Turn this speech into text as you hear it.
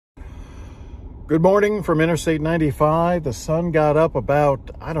Good morning from Interstate 95. The sun got up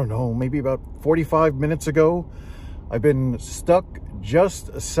about, I don't know, maybe about 45 minutes ago. I've been stuck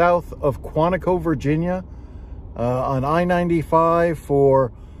just south of Quantico, Virginia, on I-95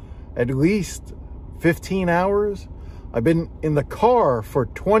 for at least 15 hours. I've been in the car for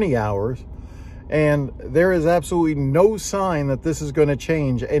 20 hours, and there is absolutely no sign that this is going to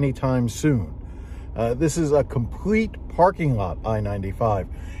change anytime soon. This is a complete parking lot, I-95,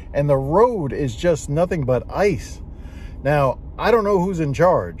 and the road is just nothing but ice. Now, I don't know who's in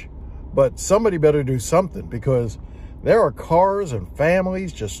charge, but somebody better do something, because there are cars and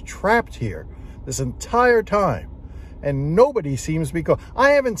families just trapped here this entire time, and nobody seems to be called.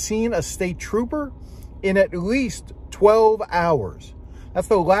 I haven't seen a state trooper in at least 12 hours. That's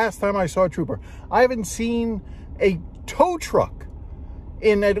the last time I saw a trooper. I haven't seen a tow truck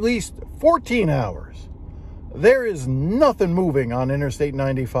in at least 14 hours. There is nothing moving on Interstate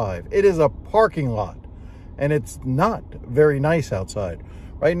 95. It is a parking lot, and it's not very nice outside.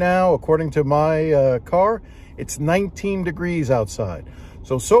 Right now, according to my car, it's 19 degrees outside.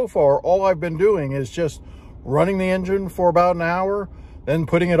 So far, all I've been doing is just running the engine for about an hour, then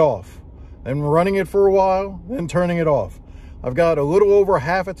putting it off, then running it for a while, then turning it off. I've got a little over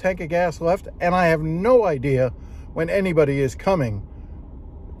half a tank of gas left, and I have no idea when anybody is coming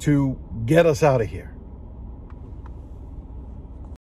to get us out of here.